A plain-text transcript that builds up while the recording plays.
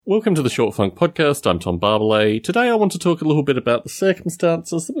Welcome to the Short Funk Podcast. I'm Tom Barbalet. Today I want to talk a little bit about the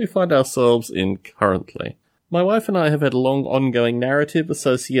circumstances that we find ourselves in currently. My wife and I have had a long ongoing narrative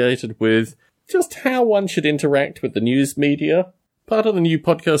associated with just how one should interact with the news media. Part of the new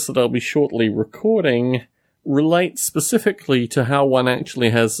podcast that I'll be shortly recording relates specifically to how one actually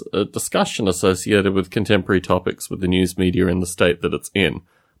has a discussion associated with contemporary topics with the news media in the state that it's in.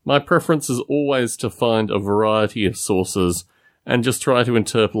 My preference is always to find a variety of sources and just try to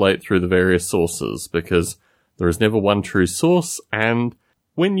interpolate through the various sources, because there is never one true source, and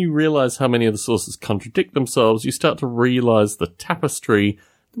when you realize how many of the sources contradict themselves, you start to realize the tapestry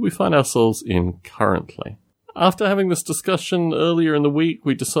that we find ourselves in currently. After having this discussion earlier in the week,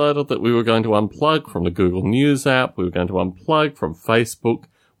 we decided that we were going to unplug from the Google News app, we were going to unplug from Facebook,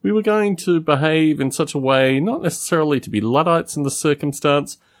 we were going to behave in such a way, not necessarily to be Luddites in the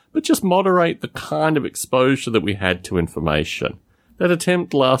circumstance, but just moderate the kind of exposure that we had to information. That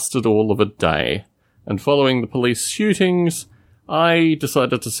attempt lasted all of a day, and following the police shootings, I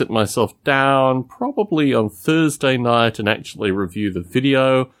decided to sit myself down probably on Thursday night and actually review the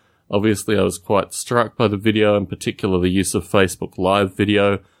video. Obviously, I was quite struck by the video, in particular the use of Facebook Live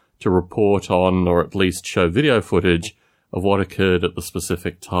video to report on, or at least show video footage of what occurred at the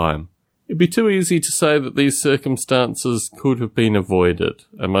specific time. It'd be too easy to say that these circumstances could have been avoided,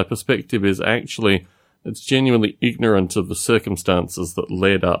 and my perspective is actually it's genuinely ignorant of the circumstances that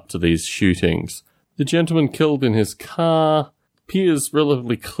led up to these shootings. The gentleman killed in his car appears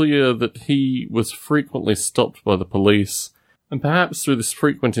relatively clear that he was frequently stopped by the police, and perhaps through this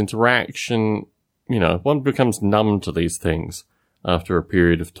frequent interaction, one becomes numb to these things after a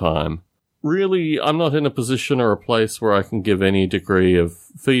period of time. Really, I'm not in a position or a place where I can give any degree of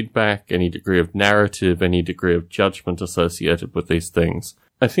feedback, any degree of narrative, any degree of judgment associated with these things.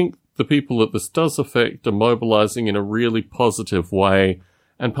 I think the people that this does affect are mobilizing in a really positive way,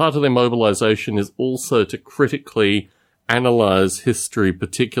 and part of their mobilization is also to critically analyze history,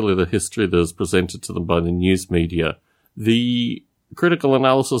 particularly the history that is presented to them by the news media. The critical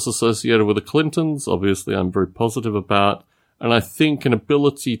analysis associated with the Clintons, obviously I'm very positive about, and I think an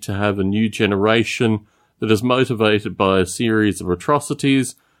ability to have a new generation that is motivated by a series of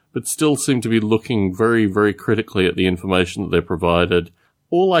atrocities, but still seem to be looking very, very critically at the information that they're provided.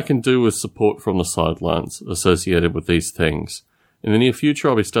 All I can do is support from the sidelines associated with these things. In the near future,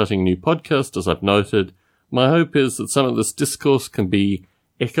 I'll be starting a new podcast, as I've noted. My hope is that some of this discourse can be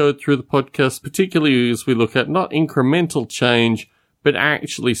echoed through the podcast, particularly as we look at not incremental change, but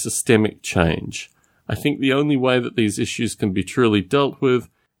actually systemic change. I think the only way that these issues can be truly dealt with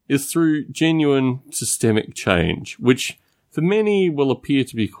is through genuine systemic change, which for many will appear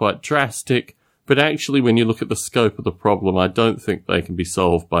to be quite drastic, but actually when you look at the scope of the problem, I don't think they can be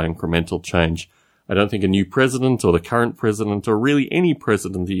solved by incremental change. I don't think a new president or the current president or really any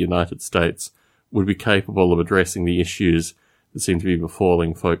president of the United States would be capable of addressing the issues that seem to be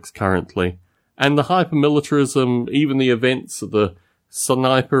befalling folks currently. And the hyper-militarism, even the events of the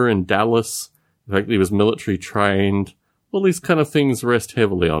sniper in Dallas, the fact that he was military trained, all these kind of things rest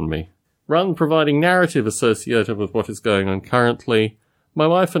heavily on me. Rather than providing narrative associated with what is going on currently, my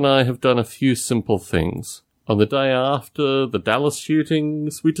wife and I have done a few simple things. On the day after the Dallas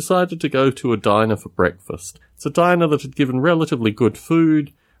shootings, we decided to go to a diner for breakfast. It's a diner that had given relatively good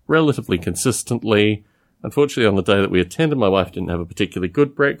food, relatively consistently. Unfortunately, on the day that we attended, my wife didn't have a particularly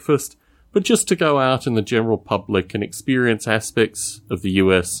good breakfast, but just to go out in the general public and experience aspects of the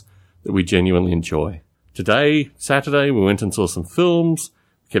US that we genuinely enjoy. Today, Saturday, we went and saw some films,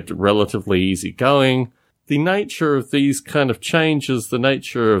 kept it relatively easy going. The nature of these kind of changes, the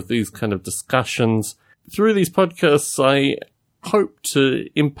nature of these kind of discussions, through these podcasts, I hope to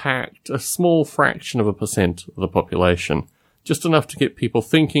impact a small fraction of a percent of the population. Just enough to get people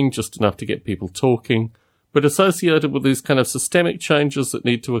thinking, just enough to get people talking. But associated with these kind of systemic changes that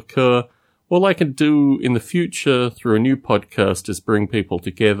need to occur, all I can do in the future through a new podcast is bring people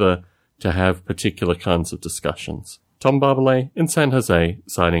together to have particular kinds of discussions. Tom Barbalet in San Jose,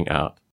 signing out.